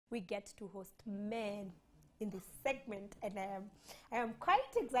we get to host men in this segment, and I am quite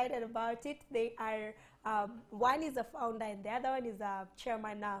excited about it. They are, one is a founder and the other one is a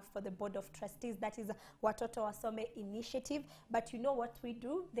chairman for the board of trustees. That is Watoto Wasome initiative. But you know what we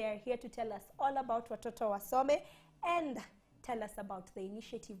do? They are here to tell us all about Watoto Wasome and tell us about the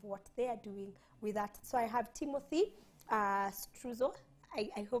initiative, what they are doing with that. So I have Timothy Struzo.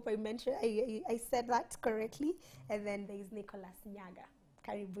 I hope I said that correctly. And then there is Nicholas Nyaga.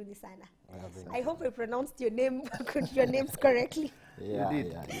 Karibuni sana. I hope I pronounced your name, your names correctly. Yeah, you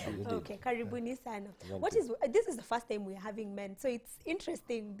did. Okay, karibuni sana. This is the first time we're having men, so it's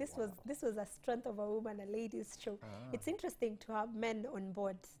interesting. This was a strength of a woman, a ladies show. It's interesting to have men on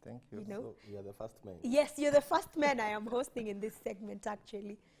board. Thank you. You know? So you're the first man. Yes, you're the first man I am hosting in this segment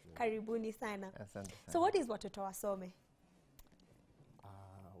actually. Karibuni sana. So what is Watoto Wasome?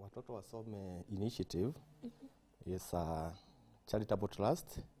 Watoto Wasome initiative is a charitable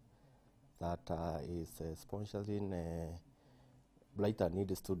trust that is sponsoring blight and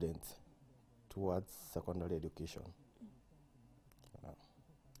needy students towards secondary education.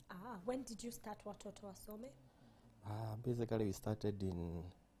 When did you start Watoto Wasome? Basically, we started in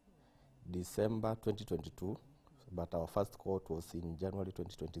December 2022, but our first cohort was in January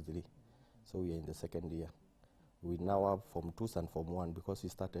 2023. So we are in the second year. We now have Form 2s and Form 1 because we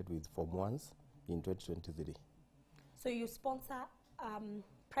started with Form 1s in 2023. So you sponsor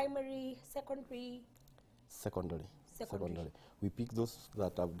primary, secondary? Secondary. We pick those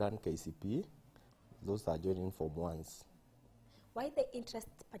that have done KCP. Those are joining Form 1s. Why the interest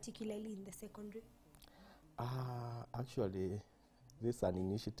particularly in the secondary? Actually, this is an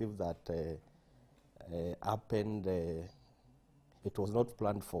initiative that happened. It was not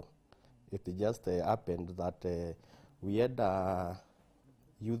planned for. It just happened that we had a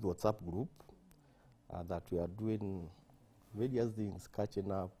youth WhatsApp group that we are doing various things, catching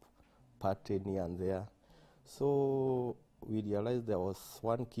up, partying here and there. So we realized there was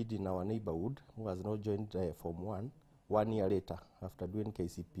one kid in our neighborhood who has not joined Form 1 year later after doing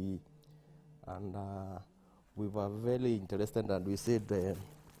KCPE. And we were very interested, and we said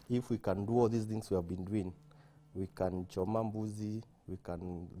if we can do all these things we have been doing, we can choma mbuzi, we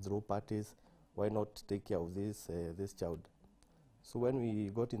can throw parties, why not take care of this child? So when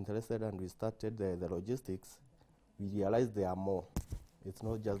we got interested and we started the logistics, we realized there are more. It's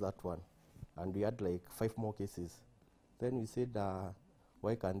not just that one. And we had like 5 more cases. Then we said,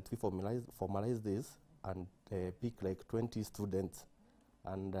 why can't we formalize this and pick like 20 students?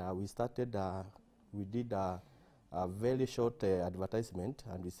 And we started, we did a very short advertisement,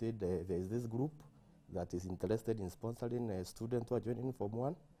 and we said there is this group that is interested in sponsoring students who are joining Form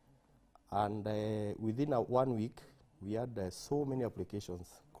 1. And within 1 week, we had so many applications,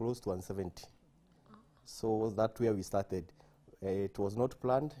 close to 170. So that's where we started. It was not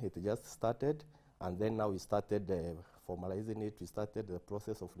planned, it just started, and then now we started formalizing it. We started the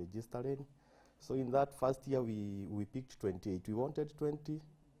process of registering. So in that first year, we picked 28. We wanted 20,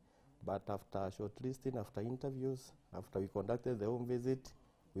 but after shortlisting, after interviews, after we conducted the home visit,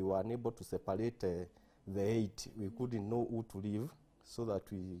 we were unable to separate the 8. We couldn't know who to leave, so that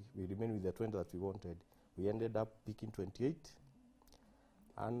we remained with the 20 that we wanted. We ended up picking 28.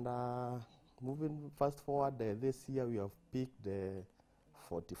 And moving fast forward, this year we have picked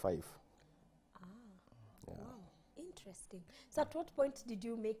 45. Wow, interesting. So at what point did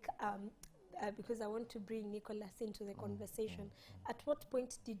you make, because I want to bring Nicholas into the conversation, at what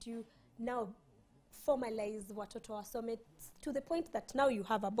point did you now formalize Watoto Wasome to the point that now you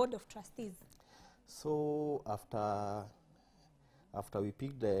have a board of trustees? So after we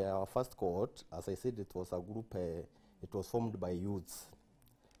picked our first cohort, as I said, it was a group, it was formed by youths.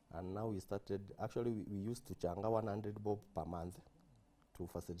 And now we started, actually we used to changa 100 bob per month to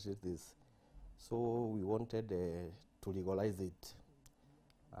facilitate this. So we wanted to legalize it.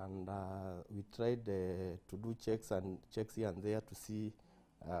 And we tried to do checks here and there to see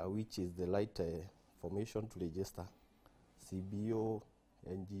which is the right formation to register. CBO,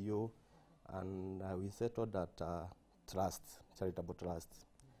 NGO, and we settled that trust, charitable trust.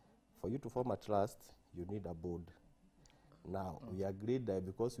 For you to form a trust, you need a board. Now, we agreed that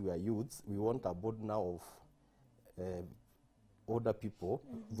because we are youths, we want a board now of older people,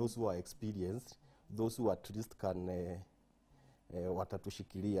 those who are experienced, those who at least can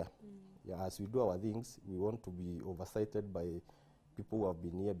watatushikilia. Yeah, as we do our things, we want to be oversighted by people who have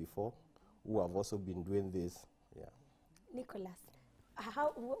been here before, who have also been doing this. Yeah. Nicholas,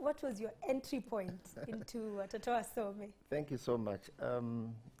 what was your entry point into Watoto Wasome? Thank you so much.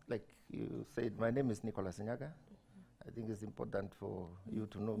 Like you said, my name is Nicholas Nyaga. I think it's important for you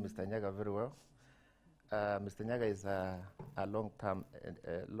to know Mr. Nyaga very well. Mr. Nyaga is a long-term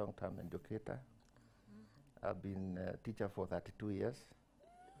educator. I've been a teacher for 32 years,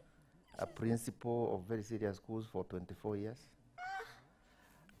 a principal of very serious schools for 24 years.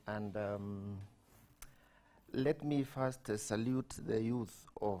 And let me first salute the youth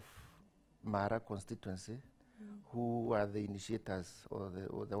of Mara constituency, who are the initiators or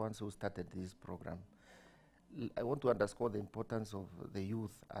the ones who started this program. I want to underscore the importance of the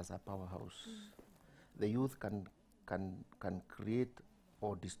youth as a powerhouse. The youth can create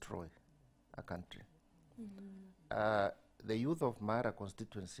or destroy a country. The youth of Mara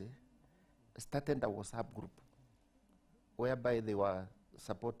constituency started a WhatsApp group whereby they were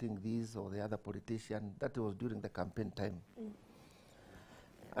supporting this or the other politician. That was during the campaign time.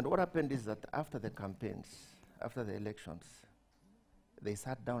 And what happened is that after the campaigns, after the elections, they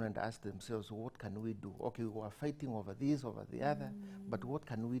sat down and asked themselves, what can we do? Okay, we were fighting over this, over the other, but what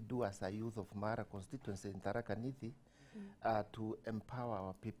can we do as a youth of Mara constituency in Tharaka Nithi to empower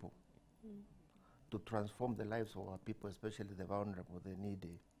our people, to transform the lives of our people, especially the vulnerable, the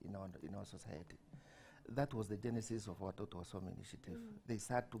needy in our society. That was the genesis of Watoto Wasome initiative. They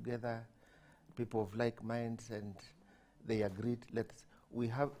sat together, people of like minds, and they agreed, we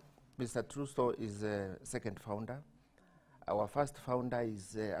have, Mr. Trusto is a second founder. Our first founder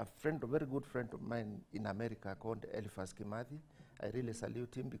is a friend, a very good friend of mine in America called Eliphas Kimathi. I really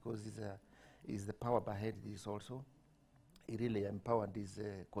salute him because he's the power behind this also. He really empowered his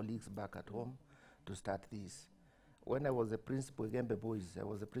colleagues back at home to start this. When I was a principal at Gembe Boys,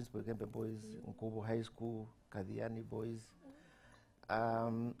 Nkobo High School, Kadhiani Boys.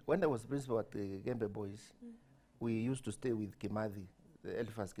 When I was principal at Gembe Boys, we used to stay with Kimathi, the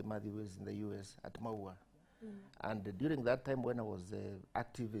Eliphas Kimathi, who is in the US, at Maua. And during that time when I was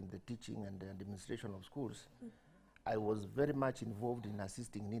active in the teaching and the administration of schools, I was very much involved in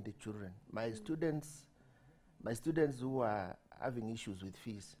assisting needy children. My students who were having issues with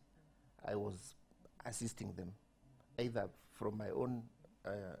fees, I was assisting them, either from my own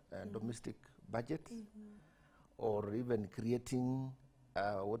domestic budget or even creating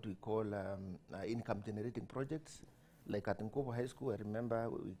what we call income generating projects. Like at Nkobo High School, I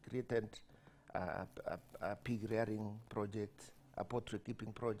remember we created a pig rearing project, a poultry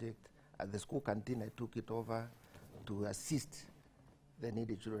keeping project. At the school canteen, I took it over to assist the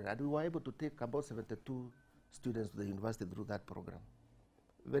needy children. And we were able to take about 72 students to the university through that program.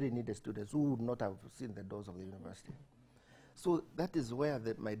 Very needy students who would not have seen the doors of the university. So that is where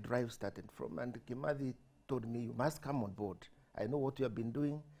my drive started from. And Kimathi told me, you must come on board. I know what you have been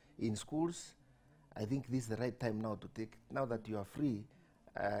doing in schools. I think this is the right time now to take, now that you are free,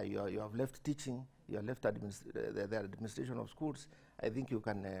 you have left teaching, you have left the administration of schools, I think you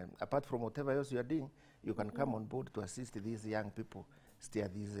can, apart from whatever else you are doing, you can come on board to assist these young people, steer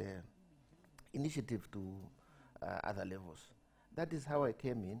this initiative to other levels. That is how I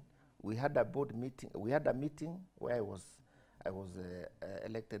came in. We had a board meeting. We had a meeting where I was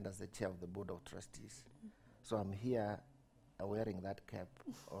elected as the chair of the board of trustees. So I'm here wearing that cap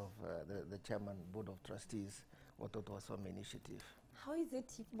of the chairman board of trustees, Watoto Wasome initiative. How is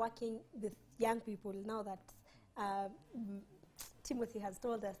it working with young people now that Timothy has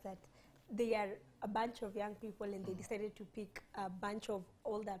told us that they are a bunch of young people and they decided to pick a bunch of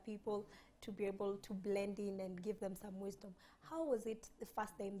older people to be able to blend in and give them some wisdom? How was it the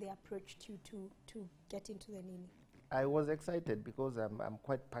first time they approached you to get into the Nini? I was excited because I'm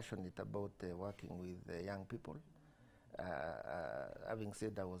quite passionate about working with young people. Having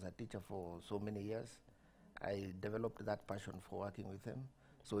said I was a teacher for so many years, I developed that passion for working with them.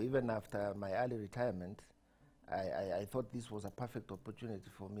 So even after my early retirement, I thought this was a perfect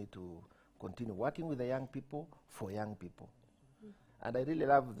opportunity for me to continue working with the young people for young people. And I really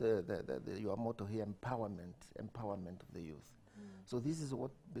love your motto here, empowerment of the youth. So this is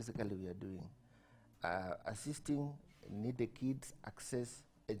what basically we are doing, assisting needy kids access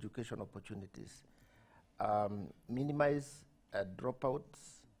education opportunities, minimize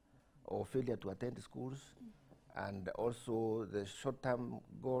dropouts or failure to attend schools, and also the short-term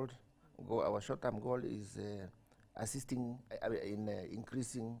goal, our short-term goal is assisting in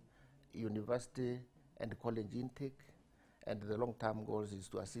increasing university and college intake, and the long-term goals is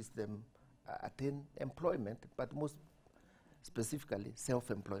to assist them attain employment, but most specifically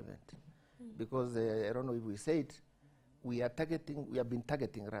self-employment. Because I don't know if we say it, we have been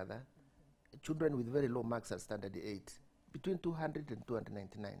targeting rather, children with very low marks at standard 8, between 200 and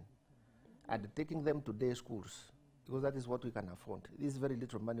 299, and taking them to day schools, because that is what we can afford. This is very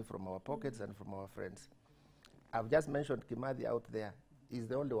little money from our pockets and from our friends. I've just mentioned Kimathi out there. He's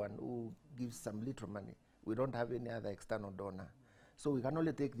the only one who gives some little money. We don't have any other external donor. So we can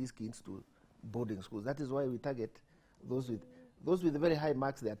only take these kids to boarding schools. That is why we target those with very high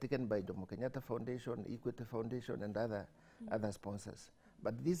marks. They are taken by Jomo Kenyatta Foundation, Equity Foundation, and other sponsors.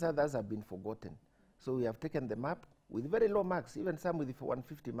 But these others have been forgotten. So we have taken them up with very low marks, even some with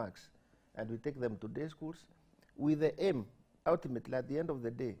 150 marks, and we take them to day schools with the aim, ultimately, at the end of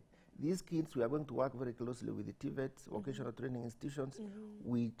the day, these kids, we are going to work very closely with the TVETs, vocational training institutions.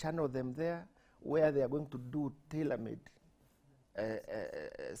 We channel them there where they are going to do tailor-made,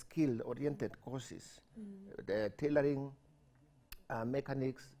 skill-oriented courses, tailoring,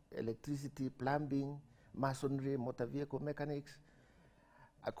 mechanics, electricity, plumbing, masonry, motor vehicle mechanics,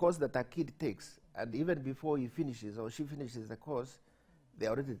 a course that a kid takes, and even before he finishes or she finishes the course, they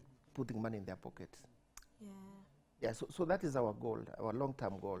are already putting money in their pockets. Yeah. Yeah, so that is our goal, our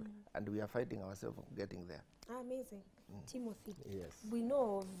long-term goal, and we are fighting ourselves on getting there. Amazing. Timothy, Yes. we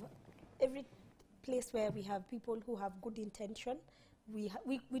know of every place where we have people who have good intention. We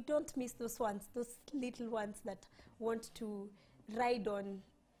don't miss those ones, those little ones that want to ride on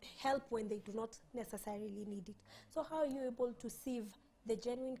help when they do not necessarily need it. So how are you able to sieve the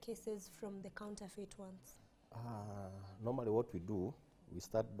genuine cases from the counterfeit ones? Normally what we do, we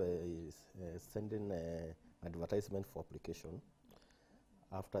start by sending advertisement for application.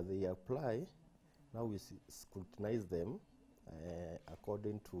 After they apply, now we scrutinize them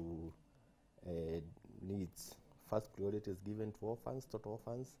according to needs. First priority is given to orphans, total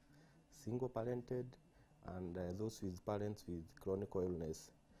orphans, single parented, and those with parents with chronic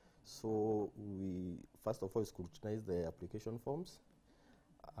illness. So we first of all scrutinize the application forms.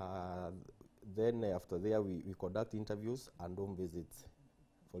 Then after there we conduct interviews and home visits.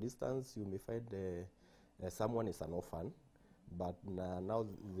 For instance, you may find someone is an orphan, but now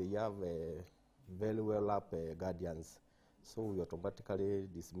they have very well up guardians, so we automatically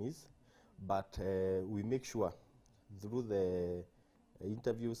dismiss. But we make sure through the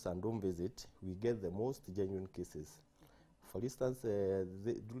interviews and home visit, we get the most genuine cases. For instance,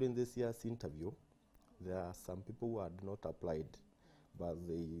 during this year's interview, there are some people who had not applied, but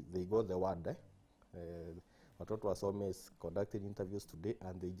they got the word. Watoto Wasome is conducting interviews today,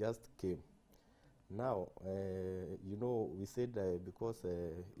 and they just came. Now, you know, we said because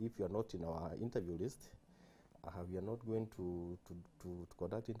if you are not in our interview list, we are not going to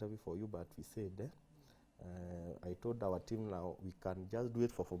conduct interview for you, but we said, I told our team now, we can just do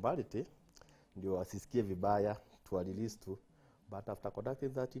it for formality, ndio wasisikie vibaya, to release to. But after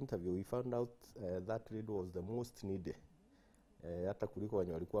conducting that interview, we found out that lead was the most needed, hata kuliko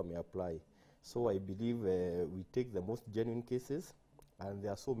wenye walikuwa wameapply. So I believe we take the most genuine cases, and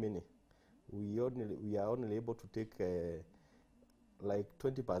there are so many. We are only able to take like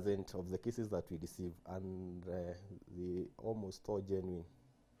 20% of the cases that we receive, and they almost all genuine.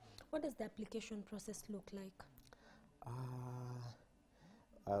 What does the application process look like?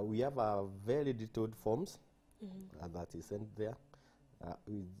 We have very detailed forms that is sent there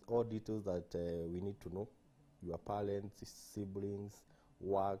with all details that we need to know. Your parents, siblings,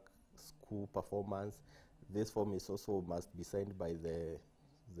 work, school performance. This form is also must be signed by the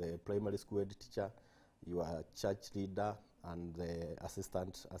primary school head teacher, your church leader, and the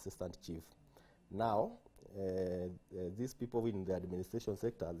assistant chief. Now, these people in the administration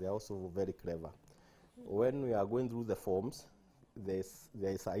sector, they are also very clever. When we are going through the forms, there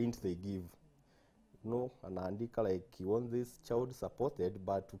is a hint they give. No, anaandika like you want this child supported,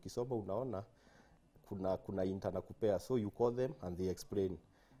 but ukisoma unaona kuna hint anakupea. So you call them and they explain.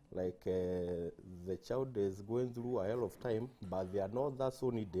 Like the child is going through a hell of time, but they are not that so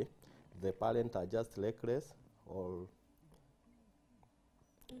needy. The parents are just reckless or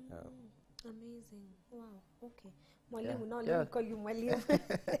Amazing. Wow. Okay. Mwalimu, Yeah. now Yeah. let me call you Mwalimu.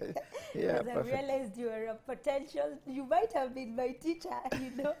 Yeah, Because I perfect. realized you are a potential, you might have been my teacher, you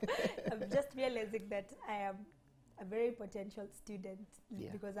know. I'm just realizing that I am a very potential student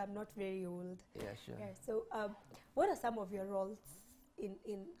because I'm not very old. Yeah, sure. Yeah. So what are some of your roles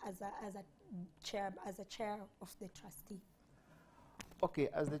in as a chair of the trustee? Okay,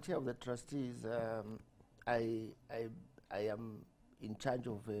 as the chair of the trustees, I am in charge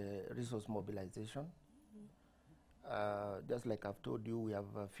of resource mobilization. Just like I've told you, we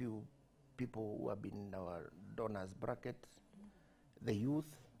have a few people who have been in our donors bracket, the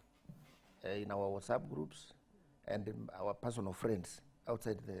youth, in our WhatsApp groups, and our personal friends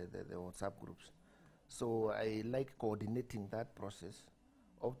outside the WhatsApp groups. So I like coordinating that process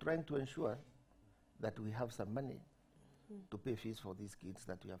of trying to ensure that we have some money to pay fees for these kids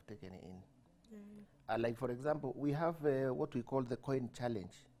that we have taken in. Like, for example, we have what we call the coin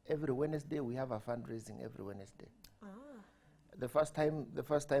challenge. Every Wednesday, we have a fundraising every Wednesday. The first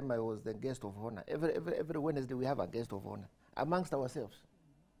time I was the guest of honor. Every Wednesday, we have a guest of honor amongst ourselves.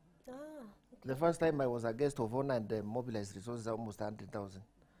 The first time I was a guest of honor and mobilized resources almost 100,000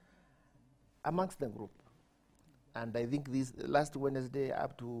 amongst the group. And I think this last Wednesday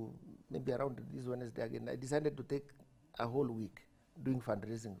up to maybe around this Wednesday again, I decided to take a whole week doing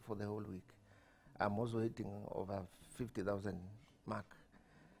fundraising for the whole week. I'm also hitting over 50,000 mark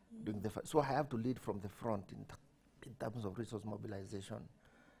doing the so I have to lead from the front in terms of resource mobilization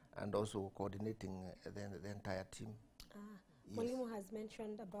and also coordinating the entire team. Yes. Mwalimu has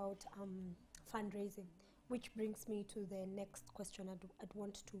mentioned about fundraising, which brings me to the next question I'd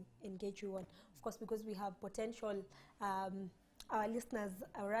want to engage you on. Of course, because we have potential, our listeners,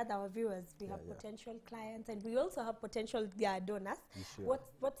 or rather our viewers, we have potential clients, and we also have potential donors. Sure.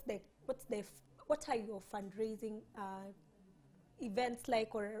 What are your fundraising events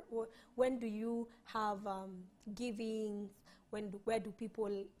like, or when do you have giving? Where do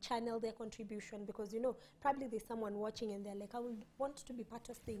people channel their contribution? Because, you know, probably there's someone watching and they're like, I would want to be part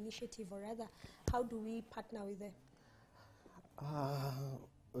of the initiative, or rather, how do we partner with them?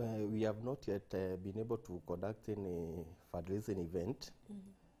 We have not yet been able to conduct any fundraising event.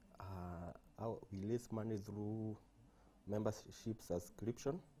 We raise money through membership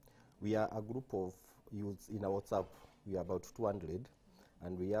subscription. We are a group of youths in our WhatsApp. We are about 200,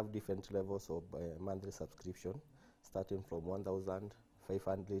 and we have different levels of monthly subscription, starting from 1,000,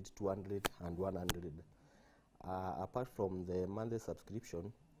 500, 200, and 100. Apart from the monthly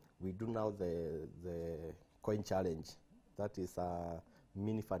subscription, we do now the coin challenge. That is a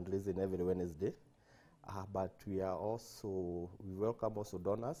mini fundraising every Wednesday. But we welcome also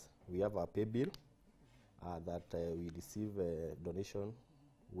donors. We have a pay bill that we receive a donation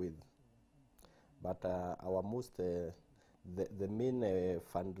with. But our most, the main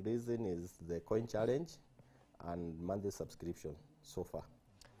fundraising is the coin challenge and monthly subscription so far.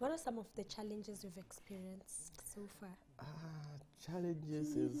 What are some of the challenges you've experienced so far?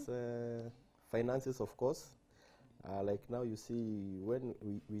 Challenges is finances, of course. Like now you see, when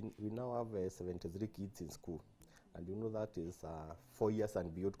we now have 73 kids in school, and you know that is 4 years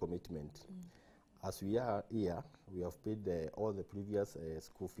and beyond commitment. As we are here, we have paid all the previous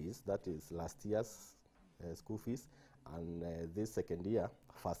school fees, that is last year's school fees, and this second year,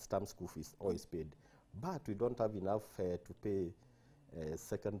 first term school fees, all is paid. But we don't have enough to pay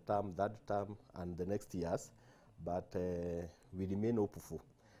second term, third term, and the next years, but we remain hopeful.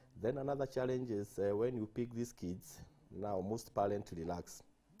 Then another challenge is when you pick these kids, now most parents relax.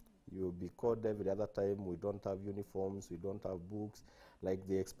 You'll be called every other time, we don't have uniforms, we don't have books. Like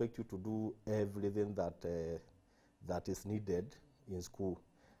they expect you to do everything that is needed in school.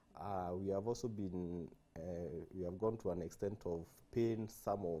 We have also been, we have gone to an extent of paying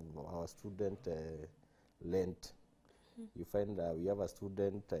some of our student rent. You find we have a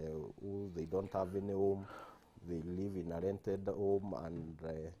student who they don't have any home, they live in a rented home, and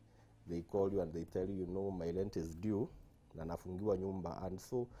they call you and they tell you, you know, my rent is due, na nafungiwa nyumba. And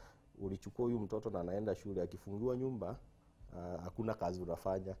so ulichukua huyu mtoto na anaenda shule, akifungiwa nyumba hakuna kazi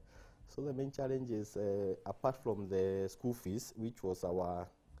unafanya. So the main challenge is apart from the school fees, which was our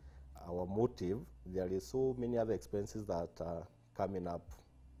motive, there is so many other expenses that are coming up.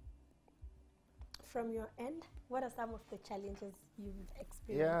 From your end, what are some of the challenges you've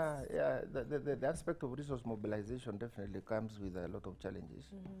experienced? The aspect of resource mobilization definitely comes with a lot of challenges.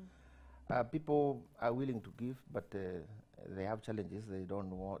 People are willing to give, but they have challenges they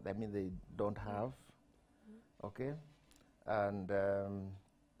don't want. I mean, they don't have. Okay, and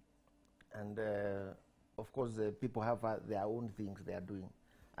of course, people have their own things they are doing,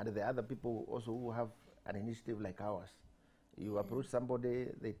 and the other people also who have an initiative like ours. You approach somebody,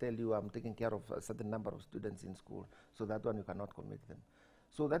 they tell you, I'm taking care of a certain number of students in school, so that one you cannot commit them.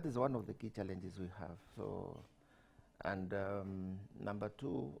 So that is one of the key challenges we have. So, and number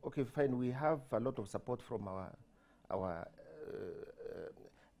two, okay, fine, we have a lot of support from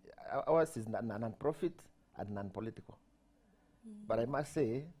ours is non-profit and non-political. But I must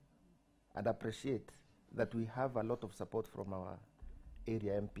say and appreciate that we have a lot of support from our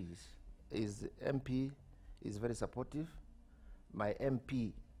area MPs. MP is very supportive. My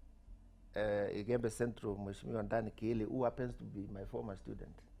MP, Igembe Central, Mheshimiwa Ndani Kiele, who happens to be my former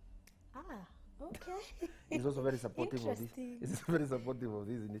student. Okay. He's also very supportive of this. He's very supportive of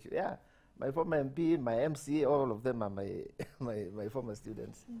this initiative. Yeah, my former MP, my MCA, all of them are my former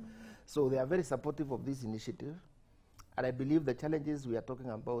students. So they are very supportive of this initiative, and I believe the challenges we are talking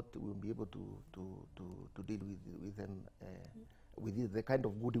about, we'll be able to deal with them with the kind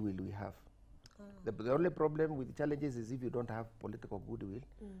of goodwill we have. The only problem with challenges is if you don't have political goodwill,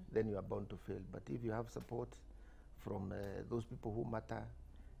 then you are bound to fail. But if you have support from those people who matter,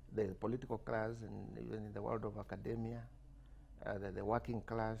 the political class, and even in the world of academia, the working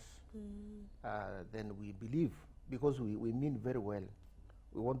class, then we believe, because we mean very well,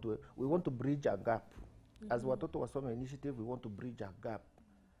 we want to bridge a gap. As Watoto Wasome initiative, we want to bridge a gap,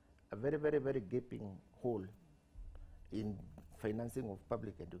 a very, very, very gaping hole in financing of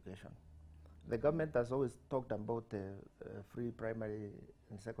public education. The government has always talked about free primary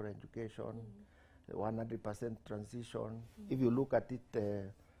and secondary education, 100% transition. If you look at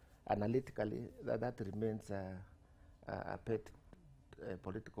it analytically, that remains a pet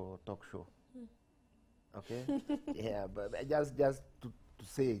political talk show. Okay? Yeah, but just to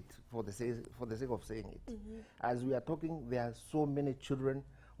say it for the sake of saying it. As we are talking, there are so many children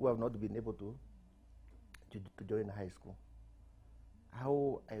who have not been able to join high school.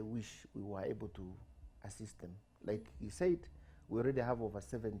 How I wish we were able to assist them. Like you said, we already have over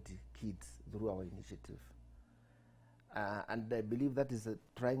 70 kids through our initiative. And I believe that is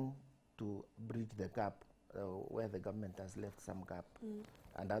trying to bridge the gap where the government has left some gap.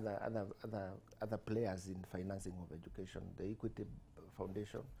 And other players in financing of education, the Equity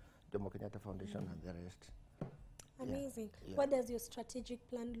Foundation, Jomo Kenyatta Foundation, and the rest. Amazing. Yeah. What does your strategic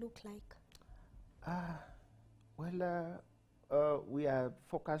plan look like? We are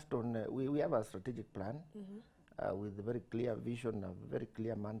focused on, we have a strategic plan with a very clear vision, a very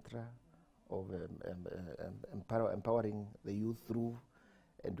clear mantra of empowering the youth through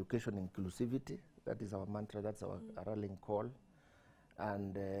education inclusivity. That is our mantra, that's our rallying call.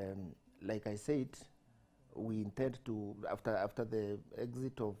 And like I said, we intend to, after the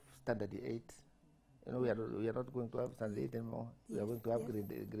exit of Standard 8, you know, we are not going to have Standard 8 anymore. We are going to have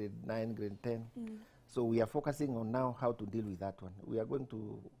grade 9, grade 10. So we are focusing on now how to deal with that one. We are going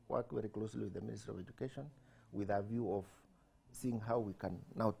to work very closely with the Ministry of Education with a view of seeing how we can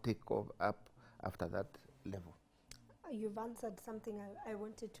now take up after that level. You've answered something I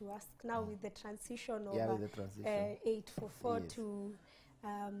wanted to ask now with the transition of with the transition. 844 Yes. to,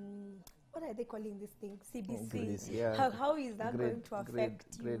 what are they calling this thing? CBC. Greece, yeah. How is that going to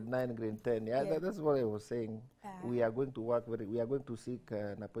affect you? Grade 9, grade 10. Yeah, that's what I was saying. We are going to work we are going to seek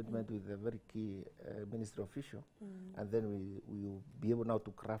an appointment with a very key ministry official, and then we will be able now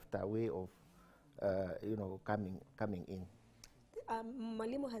to craft a way of, coming in.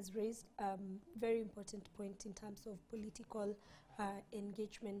 Mwalimu has raised a very important point in terms of political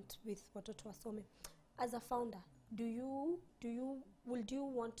engagement with Watoto Wasome. As a founder, would you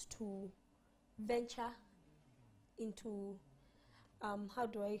want to venture into I'm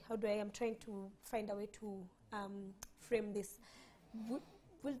trying to find a way to frame this.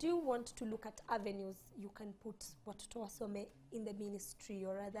 Would you want to look at avenues you can put Watoto Wasome in the ministry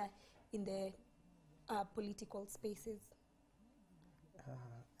or rather in the political spaces?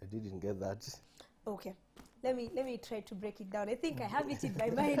 I didn't get that. Okay, let me try to break it down. I think I have it in my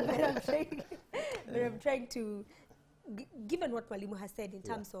mind, but I'm trying to, given what Mwalimu has said in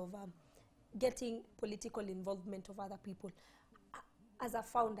terms of getting political involvement of other people. As a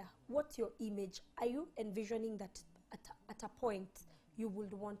founder, what's your image? Are you envisioning that at a point you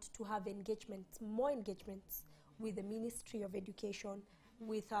would want to have more engagements with the Ministry of Education,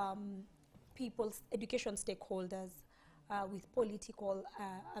 with people's education stakeholders, with political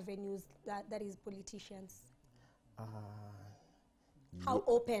avenues, that is politicians? How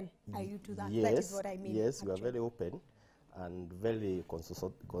open are you to that? Yes, that is what I mean. Yes, actually. we are very open and very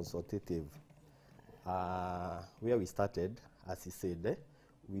consultative. Where we started, as he said,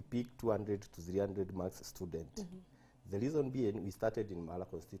 we picked 200 to 300 marks student. The reason being, we started in Mala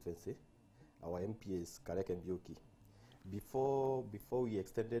constituency. Our MP is Karek Mbioki. Before we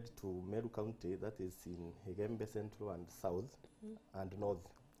extended to Meru County, that is in Hegembe Central and South and North.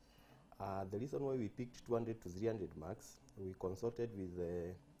 The reason why we picked 200 to 300 marks, we consulted with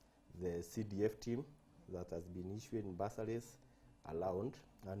the CDF team that has been issuing bursaries around,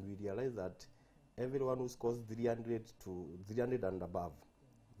 and we realized that everyone who scores 300 and above,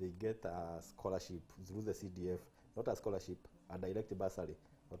 they get a scholarship through the CDF, not a scholarship, a direct bursary,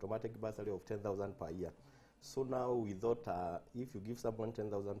 automatic bursary of 10,000 per year. So now we thought if you give someone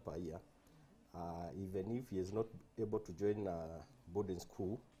 10,000 per year, even if he is not able to join boarding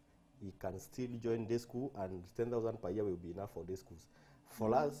school, he can still join day school, and 10,000 per year will be enough for day schools.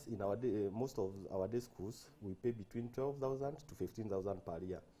 For us, in our most of our day schools, we pay between 12,000 to 15,000 per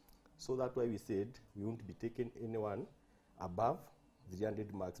year. So that's why we said we won't be taking anyone above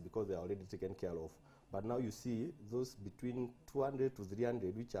 300 marks because they are already taken care of. But now you see those between 200 to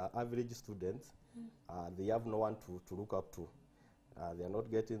 300, which are average students, they have no one to look up to. They are not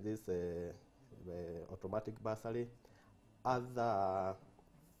getting this automatic bursary. Other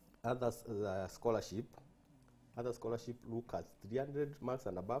scholarship look at 300 marks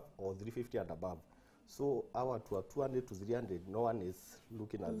and above or 350 and above. So our to 200 to 300, no one is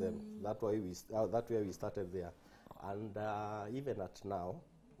looking at them. That way we started there, and even at now,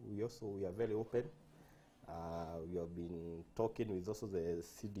 we are very open. We have been talking with also the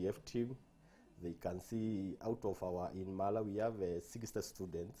CDF team. They can see out of in Mala we have 60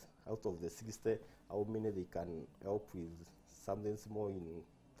 students. Out of the 60, how many they can help with something small in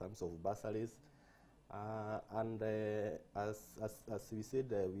terms of bursaries. And as we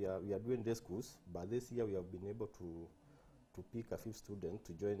said, we are doing day schools, but this year we have been able to pick a few students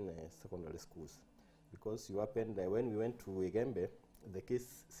to join secondary schools, because you happened when we went to Igembe, the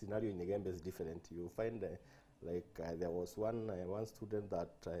case scenario in Igembe is different. You find there was one student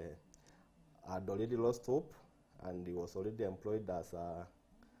that had already lost hope, and he was already employed as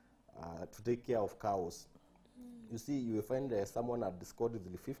to take care of cows. You see, you will find someone had scored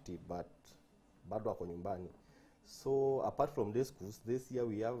with 50, but bado wako nyumbani. So apart from these schools, this year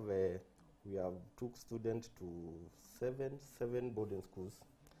we have took students to seven boarding schools.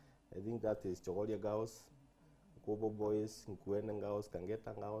 I think that is Chogoria Girls, Kobo Boys, Nkuene Girls,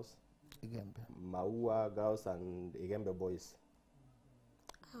 Kangeta Girls, Igembe. Maua Girls, and Igembe Boys.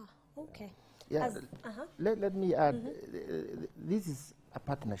 Ah, okay. Yeah, let me add, this is a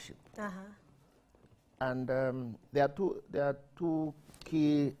partnership. And there are two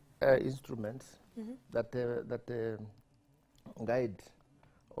key instruments that guide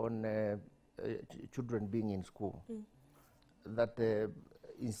on children being in school, that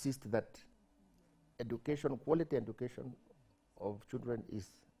insist that education, quality education of children is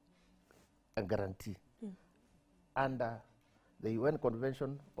a guarantee under the UN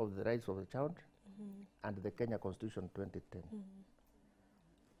Convention of the Rights of the Child and the Kenya Constitution 2010.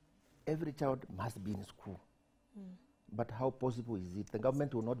 Every child must be in school. But how possible is it? The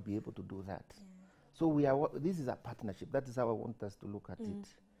government will not be able to do that. So this is a partnership. That is how I want us to look at it.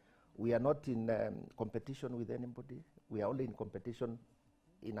 We are not in competition with anybody. We are only in competition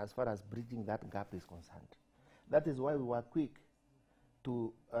in as far as bridging that gap is concerned. That is why we were quick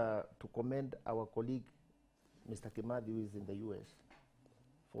to commend our colleague, Mr. Kimathi, who is in the US,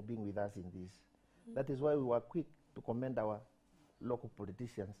 for being with us in this. That is why we were quick to commend our local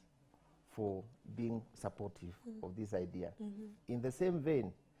politicians for being supportive of this idea. In the same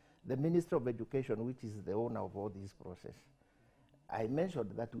vein, the Minister of Education, which is the owner of all this process, I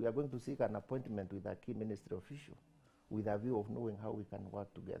mentioned that we are going to seek an appointment with a key ministry official with a view of knowing how we can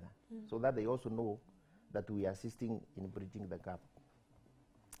work together, so that they also know that we are assisting in bridging the gap.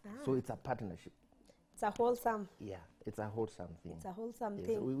 So it's a partnership. It's a wholesome. Yeah, it's a wholesome thing. It's a wholesome Yes,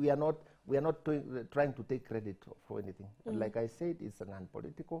 thing. we are not trying to take credit for anything. And like I said, it's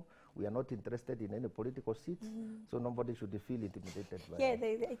non-political. We are not interested in any political seats, so nobody should feel intimidated by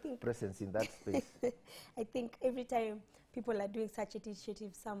I think presence in that space. I think every time people are doing such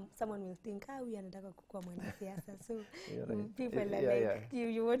initiatives, someone will think, we anataka kukua mwanasiasa. So people are like,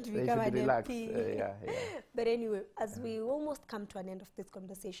 you want to become an MP. But anyway, as we almost come to an end of this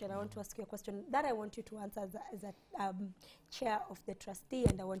conversation, I want to ask you a question that I want you to answer as a chair of the trustee,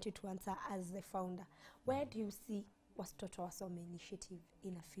 and I want you to answer as the founder. Where do you see Watoto Wasome initiative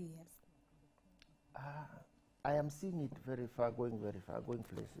in a few years? I am seeing it very far, going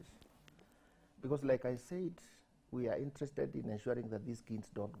places. Because like I said, we are interested in ensuring that these kids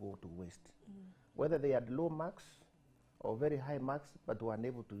don't go to waste. Whether they had low marks or very high marks, but were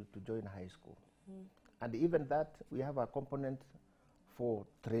unable to join high school. And even that, we have a component for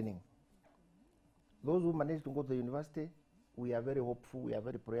training. Those who manage to go to the university, we are very hopeful, we are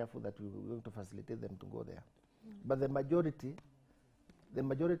very prayerful that we are going to facilitate them to go there. But the majority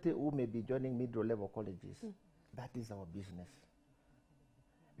who may be joining middle-level colleges, that is our business.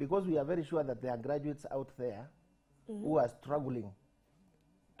 Because we are very sure that there are graduates out there who are struggling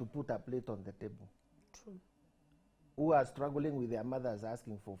to put a plate on the table. True. Who are struggling with their mothers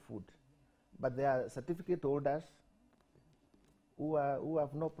asking for food. But there are certificate holders who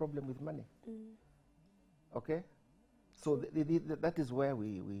have no problem with money. Okay? So that is where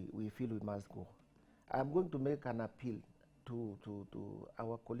we feel we must go. I'm going to make an appeal to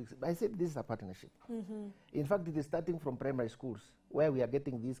our colleagues. I said this is a partnership. In fact, it is starting from primary schools, where we are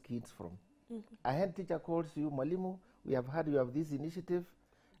getting these kids from. A head teacher calls you, Mwalimu, we have heard you have this initiative.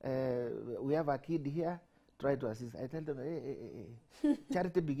 We have a kid here, try to assist. I tell them, hey.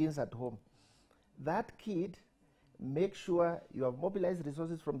 Charity begins at home. That kid, make sure you have mobilized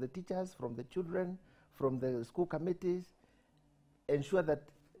resources from the teachers, from the children, from the school committees, ensure that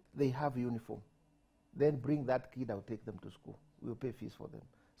they have uniform. Then bring that kid, I'll take them to school. We'll pay fees for them.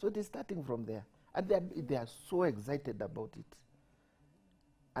 So it is starting from there. And they are so excited about it.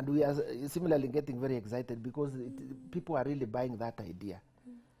 And we are similarly getting very excited because people are really buying that idea.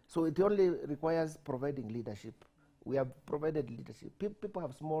 So it only requires providing leadership. We have provided leadership. People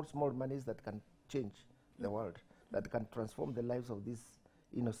have small monies that can change the world, that can transform the lives of these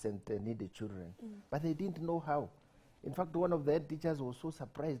innocent, needy children. But they didn't know how. In fact, one of the head teachers was so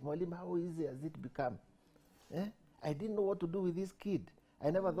surprised. Mwalimu, how easy has it become? I didn't know what to do with this kid.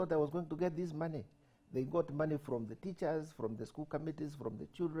 I never thought I was going to get this money. They got money from the teachers, from the school committees, from the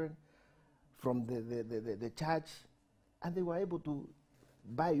children, from the church, and they were able to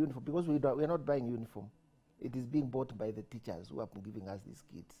buy uniform, because we're not buying uniform. It is being bought by the teachers who are giving us these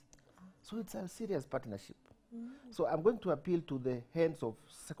kids. So it's a serious partnership. So I'm going to appeal to the heads of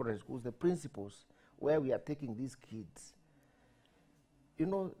secondary schools, the principals, where we are taking these kids. You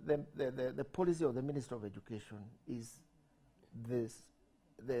know, the policy of the Ministry of Education is this: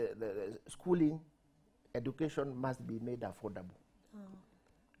 the schooling education must be made affordable.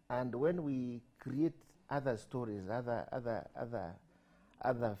 And when we create other stories,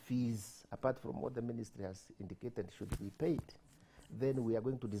 other fees, apart from what the ministry has indicated should be paid, then we are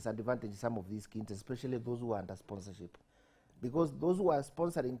going to disadvantage some of these kids, especially those who are under sponsorship. Because those who are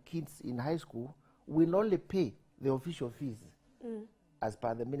sponsoring kids in high school will only pay the official fees as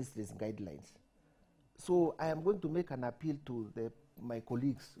per the ministry's guidelines. So I am going to make an appeal to my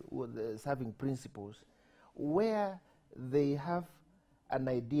colleagues, who are the serving principals, where they have an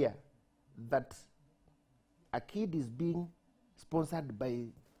idea that a kid is being sponsored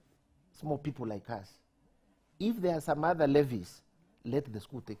by small people like us. If there are some other levies, let the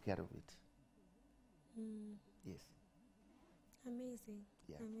school take care of it. Yes. Amazing.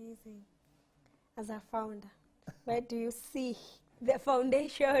 Yeah. Amazing. As a founder, where do you see the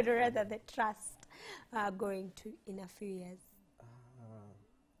foundation, or rather the trust, going to in a few years?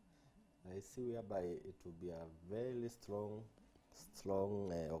 I see whereby it will be a very strong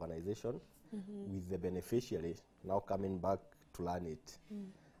organization with the beneficiary now coming back to learn it.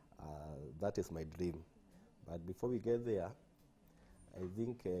 That is my dream. But before we get there, I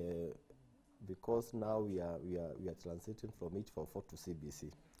think because now we are transiting from Y254 to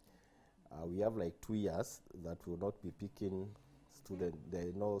CBC, we have like 2 years that will not be picking student. There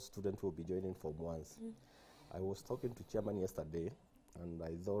are no student who will be joining from once. I was talking to chairman yesterday, and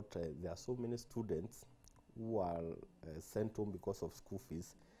I thought there are so many students who are sent home because of school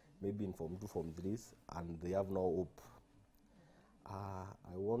fees, maybe in Form 2, Form 3s, and they have no hope.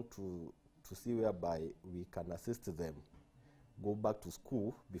 I want to see whereby we can assist them go back to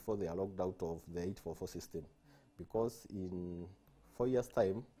school before they are locked out of the Y254 system, because in 4 years'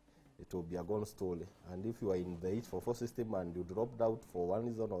 time, it will be a gone story. And if you are in the Y254 system and you dropped out for one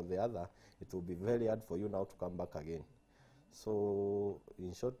reason or the other, it will be very hard for you now to come back again. So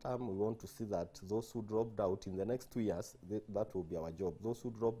in short term, we want to see that those who dropped out in the next 2 years, that will be our job. Those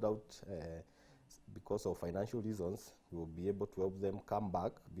who dropped out because of financial reasons, we will be able to help them come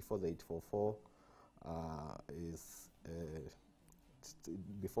back before the Y254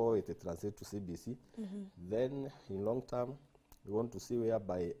 before it translates to CBC. Then in long term, we want to see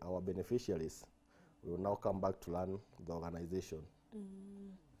whereby our beneficiaries will now come back to learn the organization.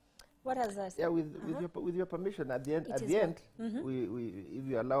 What has us? Yeah, with your permission, at the end, we if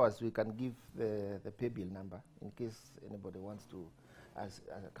you allow us, we can give the pay bill number in case anybody wants to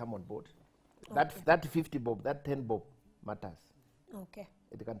come on board. Okay. That 50 bob, that 10 bob matters. Okay.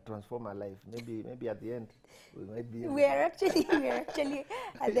 It can transform our life. Maybe at the end we might be. We are actually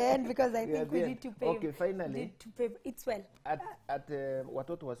at the end, because I think we need to pay. Okay, finally. Need to pay. It's well. At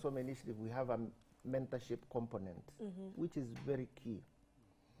Watoto Wasome initiative, we have a mentorship component, which is very key.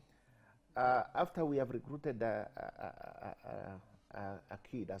 After we have recruited a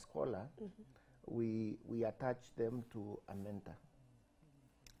kid, a scholar, we attach them to a mentor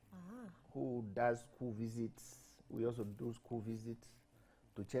who does school visits. We also do school visits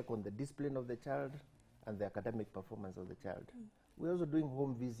to check on the discipline of the child and the academic performance of the child. We're also doing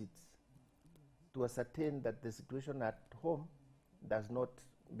home visits to ascertain that the situation at home does not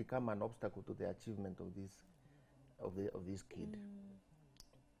become an obstacle to the achievement of this kid.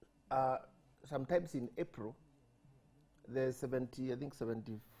 Sometimes in April, there's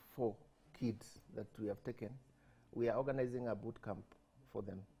 74 kids that we have taken. We are organizing a boot camp for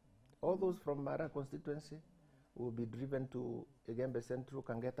them. All those from Mara constituency will be driven to Igembe Central,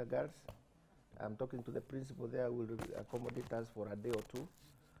 Kangeta Girls. I'm talking to the principal there, who will accommodate us for a day or two.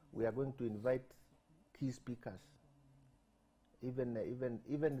 We are going to invite key speakers.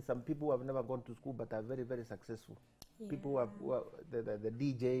 Even some people who have never gone to school but are very, very successful. Yeah. People who are the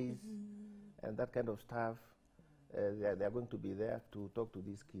DJs and that kind of stuff, they are going to be there to talk to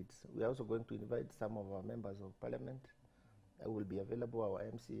these kids. We are also going to invite some of our members of parliament who will be available, our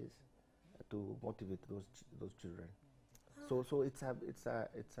MCAs, to motivate those children. So it's a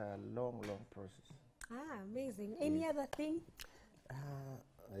long process. Amazing. Any other thing?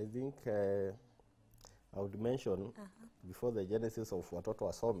 I think I would mention before the genesis of Watoto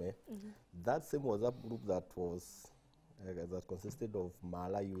Wasome, that same WhatsApp group that was that consisted of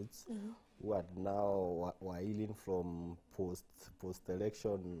Mala youths who had now were healing from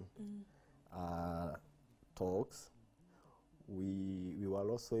post-election talks. We were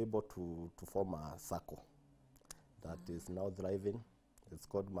also able to form a circle that is now thriving. It's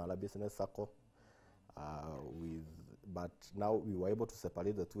called Mala Business Circle. But now we were able to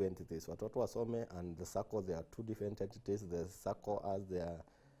separate the two entities, Watoto Wasome and the circle. They are two different entities. The circle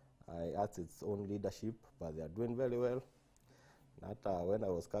has its own leadership, but they are doing very well. When I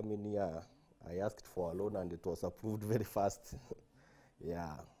was coming here, I asked for a loan and it was approved very fast.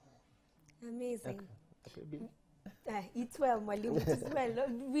 Yeah. Amazing. Okay. It's well, Mwalimu, it's well.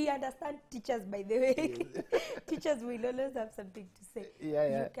 We understand teachers, by the way. Teachers will always have something to say.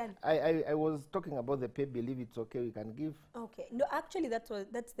 Yeah. You can. I was talking about the pay bill. If it's okay, we can give. Okay. No, actually, that's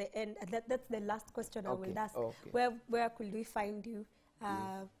the end. That's the last question I will ask. Okay. Where could we find you?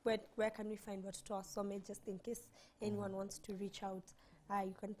 Where can we find Watoto Wasome, just in case anyone wants to reach out?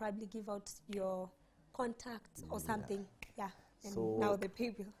 You can probably give out your contacts or something. Yeah. And So now the pay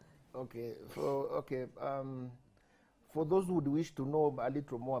bill. Okay. For those who would wish to know a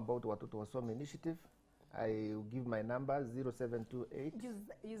little more about Watoto Wasome initiative, I will give my number 0728.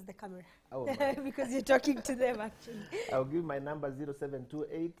 Use the camera. Oh, because you're talking to them actually. I'll give my number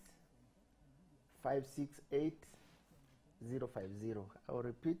 0728 568 050. I'll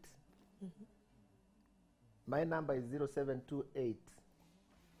repeat. My number is 0728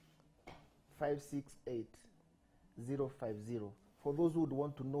 568 050. For those who would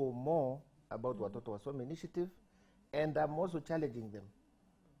want to know more about Watoto Wasome initiative, and I'm also challenging them.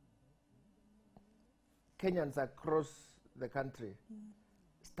 Kenyans across the country,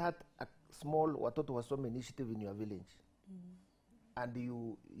 start a small Watoto Wasome initiative in your village, and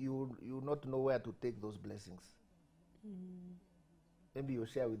you not know where to take those blessings. Maybe you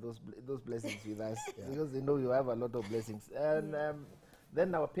share with those blessings with us, because they know you have a lot of blessings. And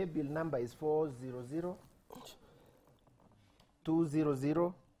then our pay bill number is 400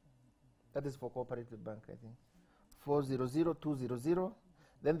 200. That is for Cooperative Bank, I think. 400 200.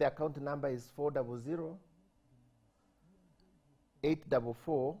 Then the account number is 400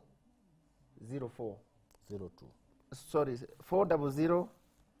 844 04. 02. Sorry, 400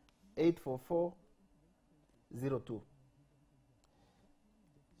 844 02.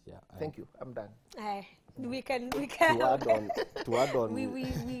 Yeah. Thank you. I'm done. We can. To add on.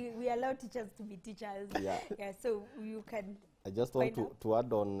 We allow teachers to be teachers. Yeah. So you can. I just want to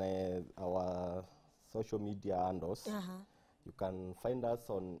add on our social media handles. You can find us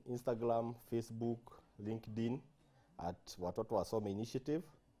on Instagram, Facebook, LinkedIn at Watoto Wasome Initiative.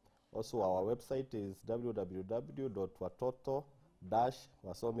 Also, our website is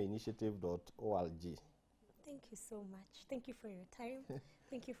www.watoto-wasomeinitiative.org. Thank you so much. Thank you for your time.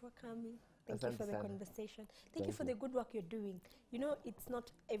 Thank you for coming. Thank you for the conversation. Thank you for the good work you're doing. You know, it's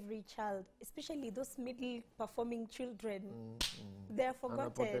not every child, especially those middle performing children, they're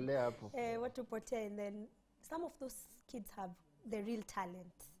forgotten. What to portray, and then some of those kids have the real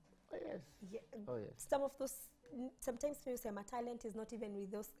talent. Oh, yes. Yeah. Oh, yes. Some of those, sometimes people say my talent is not even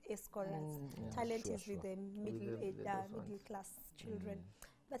with those A-scorers. Talent is with the middle class children.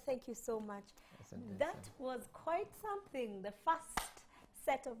 But thank you so much. That was quite something. The first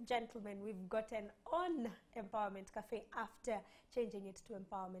set of gentlemen we've gotten on Empowerment Cafe after changing it to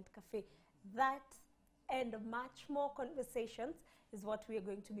Empowerment Cafe. That and much more conversations is what we are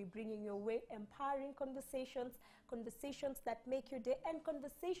going to be bringing your way. Empowering conversations, conversations that make your day, and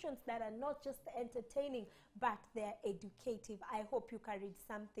conversations that are not just entertaining, but they're educative. I hope you carried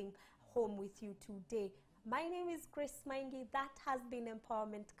something home with you today. My name is Chris Maingi. That has been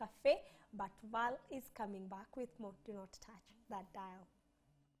Empowerment Cafe, but Val is coming back with more. Do not touch that dial.